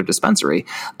find it at their dispensary.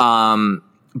 But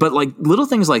like little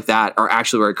things like that are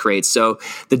actually where it creates. So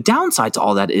the downside to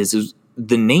all that is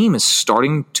the name is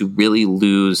starting to really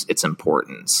lose its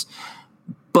importance.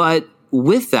 But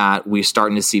with that, we're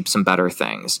starting to see some better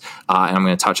things. And I'm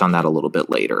going to touch on that a little bit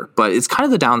later. But it's kind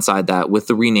of the downside that with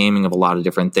the renaming of a lot of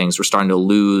different things, we're starting to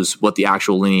lose what the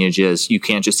actual lineage is. You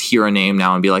can't just hear a name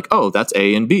now and be like, oh, that's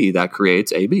A and B. That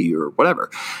creates AB or whatever.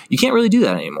 You can't really do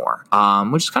that anymore,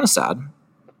 which is kind of sad.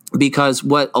 Because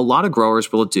what a lot of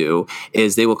growers will do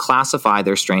is they will classify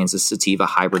their strains as sativa,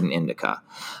 hybrid, and indica.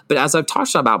 But as I've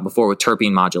talked about before with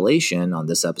terpene modulation on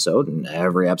this episode and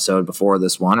every episode before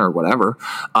this one or whatever,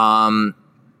 they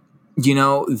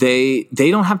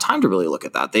don't have time to really look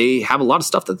at that. They have a lot of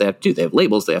stuff that they have to do. They have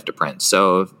labels they have to print.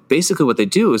 So basically what they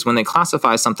do is when they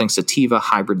classify something sativa,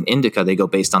 hybrid, and indica, they go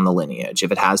based on the lineage.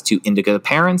 If it has two indica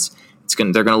parents,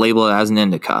 they're going to label it as an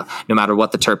indica, no matter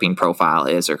what the terpene profile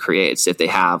is or creates. If they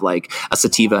have like a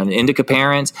sativa and indica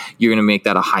parent, you're going to make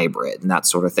that a hybrid and that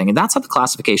sort of thing. And that's how the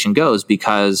classification goes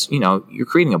because, you're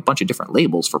creating a bunch of different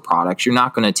labels for products. You're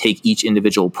not going to take each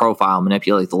individual profile,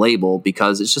 manipulate the label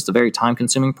because it's just a very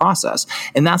time-consuming process.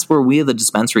 And that's where we, the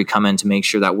dispensary, come in to make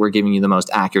sure that we're giving you the most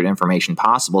accurate information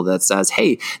possible that says,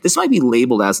 hey, this might be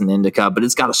labeled as an indica, but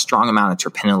it's got a strong amount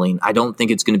of terpinolene. I don't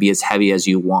think it's going to be as heavy as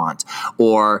you want.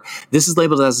 Or this is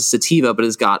labeled as a sativa, but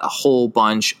it's got a whole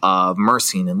bunch of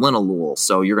myrcene and linalool.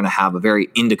 So you're going to have a very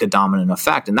indica dominant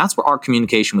effect. And that's where our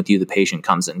communication with you, the patient,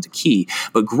 comes into key.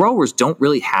 But growers don't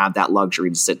really have that luxury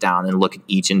to sit down and look at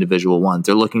each individual one.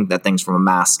 They're looking at things from a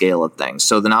mass scale of things.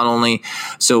 So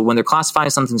when they're classifying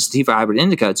something sativa, hybrid,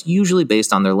 indica, it's usually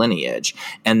based on their lineage.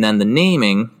 And then the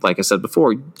naming, like I said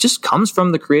before, just comes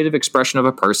from the creative expression of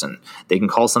a person. They can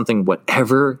call something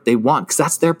whatever they want because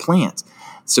that's their plant.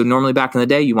 So normally back in the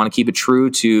day, you want to keep it true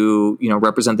to,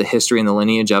 represent the history and the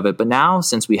lineage of it. But now,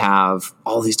 since we have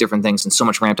all these different things and so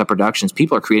much ramped up productions,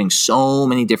 people are creating so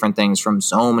many different things from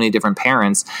so many different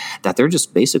parents that they're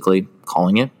just basically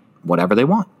calling it whatever they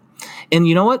want. And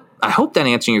you know what? I hope that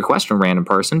answering your question, random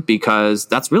person, because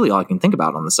that's really all I can think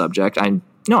about on the subject. I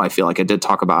feel like I did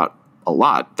talk about a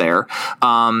lot there.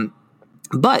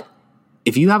 But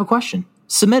if you have a question,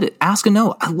 submit it. Ask a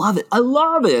Noah. I love it. I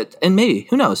love it. And maybe,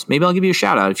 who knows, maybe I'll give you a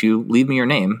shout out if you leave me your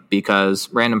name because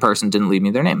random person didn't leave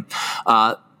me their name.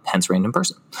 Hence random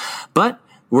person. But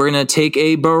we're going to take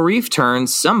a brief turn.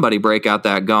 Somebody break out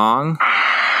that gong.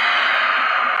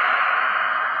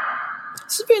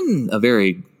 This has been a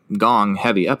very gong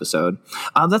heavy episode.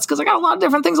 That's because I got a lot of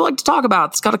different things I like to talk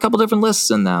about. It's got a couple different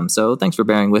lists in them. So thanks for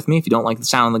bearing with me. If you don't like the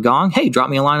sound of the gong, hey, drop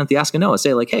me a line at the Ask a Noah.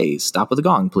 Say like, hey, stop with the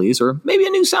gong, please. Or maybe a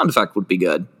new sound effect would be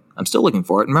good. I'm still looking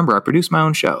for it. Remember, I produce my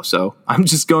own show, so I'm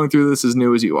just going through this as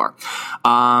new as you are.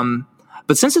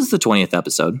 But since it's the 20th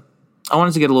episode, I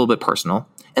wanted to get a little bit personal.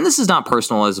 And this is not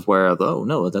personal as where, oh,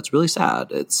 no, that's really sad.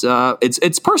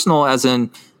 It's personal as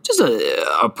in just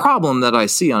a problem that I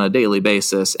see on a daily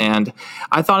basis. And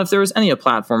I thought if there was any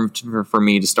platform for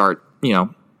me to start,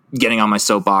 getting on my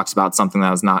soapbox about something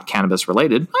that was not cannabis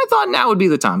related, I thought now would be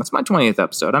the time. It's my 20th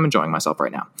episode. I'm enjoying myself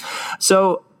right now.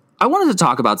 So I wanted to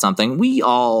talk about something. We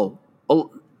all,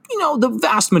 the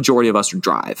vast majority of us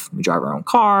drive. We drive our own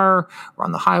car. We're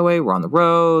on the highway. We're on the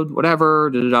road, whatever.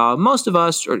 Most of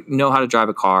us know how to drive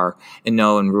a car and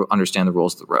know and understand the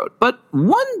rules of the road. But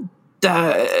one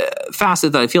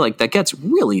facet that I feel like that gets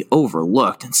really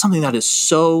overlooked and something that is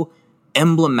so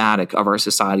emblematic of our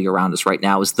society around us right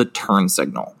now is the turn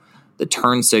signal. The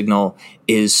turn signal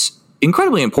is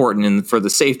incredibly important for the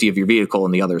safety of your vehicle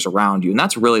and the others around you. And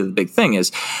that's really the big thing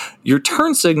is your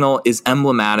turn signal is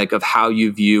emblematic of how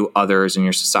you view others in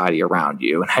your society around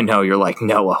you. And I know you're like,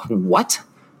 Noah, what?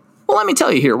 Well, let me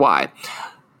tell you here why.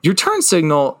 Your turn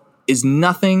signal is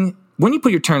nothing. When you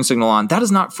put your turn signal on, that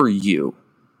is not for you.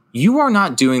 You are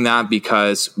not doing that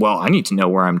because, well, I need to know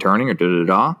where I'm turning or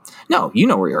da-da-da. No, you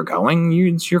know where you're going.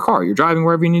 It's your car. You're driving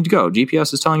wherever you need to go.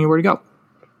 GPS is telling you where to go.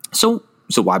 So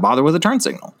why bother with a turn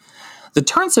signal? The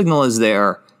turn signal is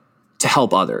there to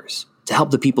help others, to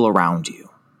help the people around you.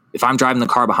 If I'm driving the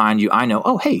car behind you, I know,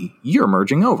 oh, hey, you're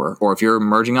merging over. Or if you're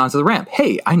merging onto the ramp,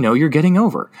 hey, I know you're getting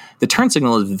over. The turn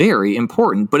signal is very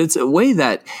important, but it's a way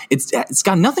that it's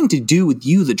got nothing to do with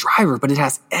you, the driver, but it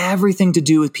has everything to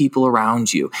do with people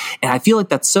around you. And I feel like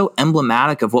that's so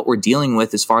emblematic of what we're dealing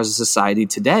with as far as a society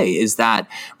today is that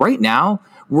right now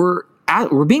we're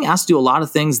being asked to do a lot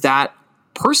of things that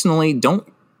personally don't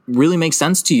really make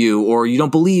sense to you or you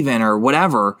don't believe in or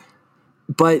whatever.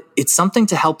 But it's something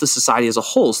to help the society as a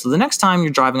whole. So the next time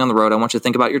you're driving on the road, I want you to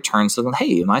think about your turn signal.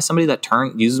 Hey, am I somebody that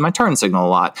uses my turn signal a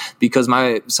lot? Because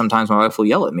sometimes my wife will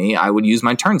yell at me. I would use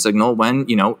my turn signal when,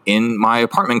 in my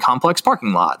apartment complex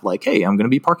parking lot. Like, hey, I'm going to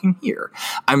be parking here.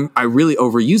 I really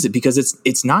overuse it because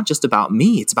it's not just about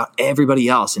me. It's about everybody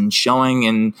else and showing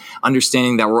and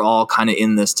understanding that we're all kind of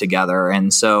in this together.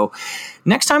 And so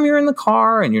next time you're in the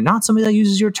car and you're not somebody that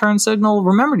uses your turn signal,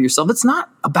 remember to yourself, it's not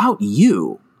about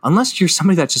you. Unless you're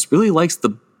somebody that just really likes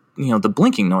the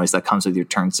blinking noise that comes with your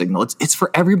turn signal. It's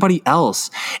for everybody else.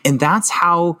 And that's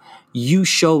how you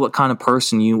show what kind of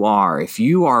person you are. If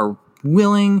you are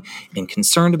willing and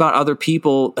concerned about other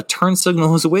people, a turn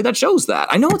signal is a way that shows that.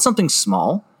 I know it's something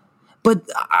small, but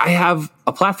I have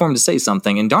a platform to say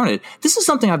something. And darn it, this is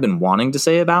something I've been wanting to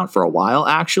say about for a while,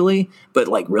 actually. But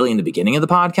like really in the beginning of the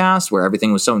podcast where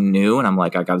everything was so new and I'm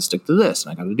like, I got to stick to this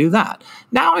and I got to do that.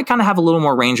 Now I kind of have a little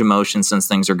more range of motion since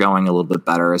things are going a little bit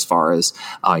better as far as,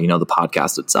 the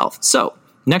podcast itself. So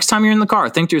next time you're in the car,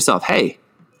 think to yourself, hey,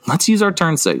 let's use our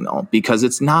turn signal because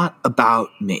it's not about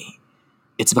me.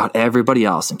 It's about everybody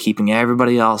else and keeping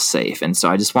everybody else safe. And so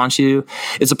I just want you,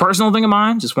 it's a personal thing of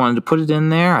mine. Just wanted to put it in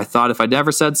there. I thought if I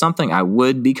never said something, I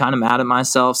would be kind of mad at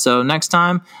myself. So next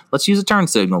time, let's use a turn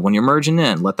signal. When you're merging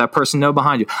in, let that person know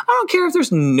behind you. I don't care if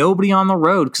there's nobody on the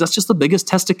road because that's just the biggest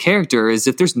test of character is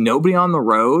if there's nobody on the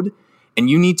road and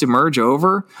you need to merge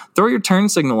over, throw your turn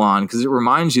signal on because it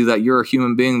reminds you that you're a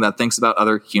human being that thinks about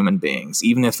other human beings,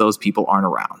 even if those people aren't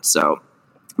around. So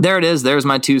there it is. There's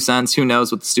my 2 cents. Who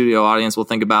knows what the studio audience will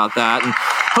think about that? And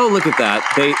oh, look at that.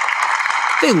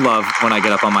 They love when I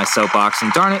get up on my soapbox.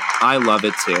 And darn it, I love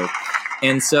it too.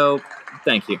 And so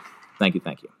thank you. Thank you.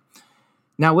 Thank you.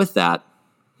 Now with that,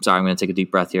 sorry, I'm going to take a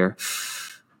deep breath here.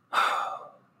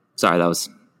 Sorry,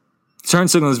 turn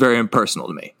signal is very impersonal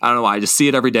to me. I don't know why. I just see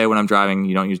it every day when I'm driving.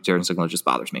 You don't use turn signal. It just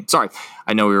bothers me. Sorry.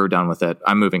 I know we were done with it.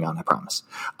 I'm moving on, I promise.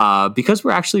 Because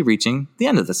we're actually reaching the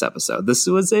end of this episode. This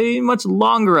was a much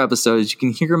longer episode. As you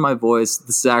can hear in my voice,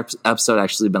 this episode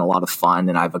actually been a lot of fun,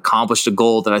 and I've accomplished a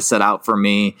goal that I set out for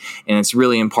me, and it's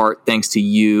really in part thanks to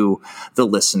you, the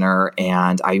listener,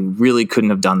 and I really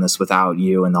couldn't have done this without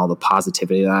you and all the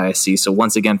positivity that I see. So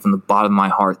once again, from the bottom of my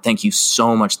heart, thank you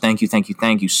so much. Thank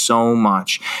you so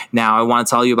much. Now, I want to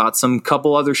tell you about some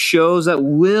couple other shows that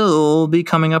will be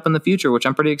coming up in the future, which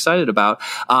I'm pretty excited about.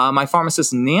 My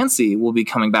pharmacist Nancy will be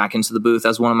coming back into the booth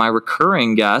as one of my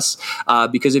recurring guests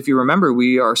because if you remember,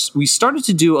 we started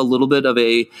to do a little bit of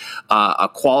a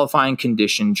qualifying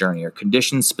condition journey or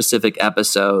condition specific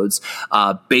episodes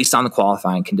based on the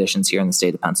qualifying conditions here in the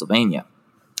state of Pennsylvania.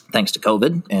 thanks to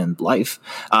COVID and life,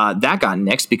 that got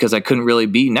nixed because I couldn't really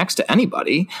be next to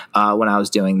anybody when I was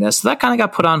doing this. So that kind of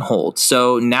got put on hold.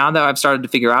 So now that I've started to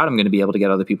figure out, I'm going to be able to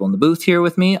get other people in the booth here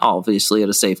with me, obviously at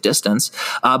a safe distance.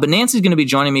 But Nancy's going to be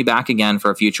joining me back again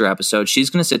for a future episode. She's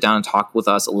going to sit down and talk with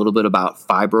us a little bit about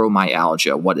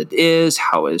fibromyalgia, what it is,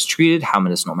 how it is treated, how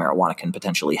medicinal marijuana can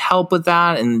potentially help with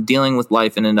that, and dealing with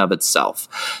life in and of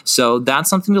itself. So that's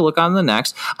something to look on the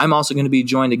next. I'm also going to be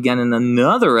joined again in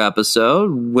another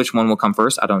episode. Which one will come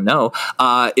first? I don't know.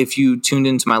 If you tuned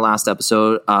into my last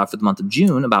episode for the month of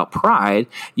June about Pride,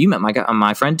 you met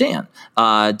my friend Dan.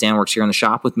 Dan works here in the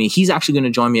shop with me. He's actually going to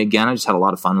join me again. I just had a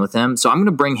lot of fun with him. So I'm going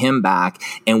to bring him back,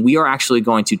 and we are actually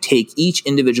going to take each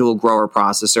individual grower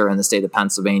processor in the state of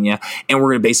Pennsylvania, and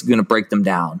we're basically going to break them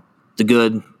down. The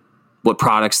good, what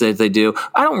products that they do.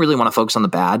 I don't really want to focus on the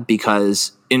bad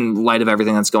because in light of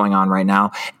everything that's going on right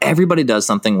now, everybody does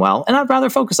something well, and I'd rather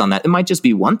focus on that. It might just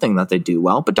be one thing that they do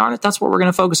well, but darn it, that's what we're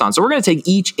going to focus on. So we're going to take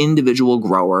each individual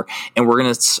grower and we're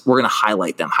going to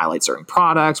highlight them, highlight certain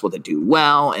products, what they do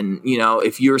well. And,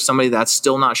 if you're somebody that's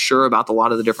still not sure about a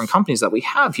lot of the different companies that we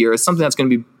have here, it's something that's going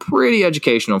to be pretty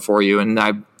educational for you. And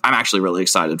I'm actually really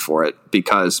excited for it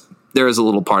because there is a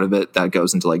little part of it that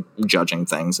goes into like judging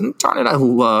things. And darn it, I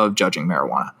love judging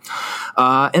marijuana.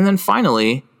 And then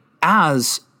finally,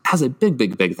 as a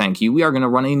big thank you, we are going to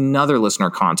run another listener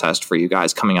contest for you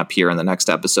guys coming up here in the next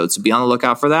episode. So be on the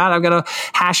lookout for that. I've got to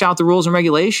hash out the rules and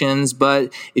regulations,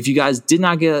 but if you guys did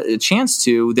not get a chance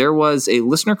to, there was a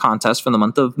listener contest for the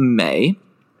month of May.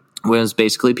 Was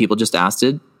basically people just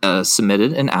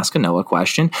submitted an Ask a Noah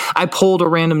question. I pulled a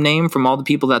random name from all the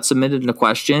people that submitted a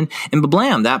question, and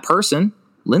blam, that person,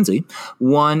 Lindsay,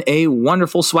 won a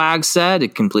wonderful swag set.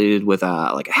 It completed with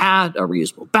a hat, a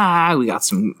reusable bag. We got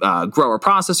some grower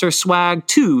processor swag,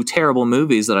 2 terrible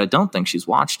movies that I don't think she's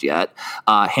watched yet,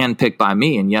 handpicked by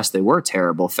me. And yes, they were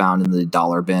terrible, found in the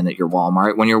dollar bin at your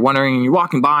Walmart. When you're wondering and you're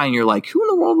walking by and you're like, who in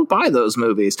the world would buy those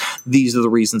movies? These are the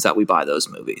reasons that we buy those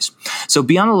movies. So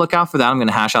be on the lookout for that. I'm going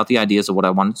to hash out the ideas of what I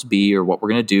want it to be or what we're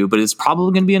going to do, but it's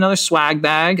probably going to be another swag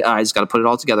bag. I just got to put it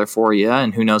all together for you.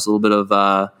 And who knows, a little bit of,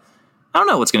 I don't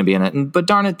know what's going to be in it, but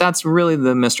darn it, that's really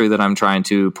the mystery that I'm trying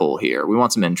to pull here. We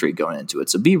want some intrigue going into it.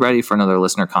 So be ready for another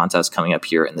listener contest coming up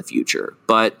here in the future.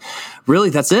 But really,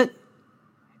 that's it.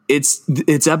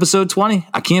 It's episode 20.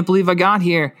 I can't believe I got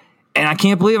here, and I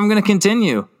can't believe I'm going to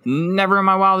continue. Never in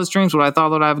my wildest dreams would I thought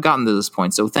that I've gotten to this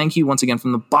point. So thank you once again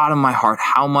from the bottom of my heart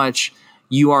how much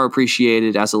you are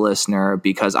appreciated as a listener,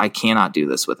 because I cannot do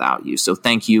this without you. So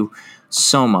thank you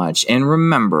so much. And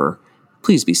remember,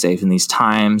 please be safe in these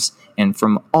times. And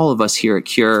from all of us here at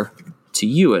Cure to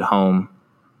you at home,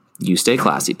 you stay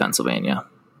classy, Pennsylvania.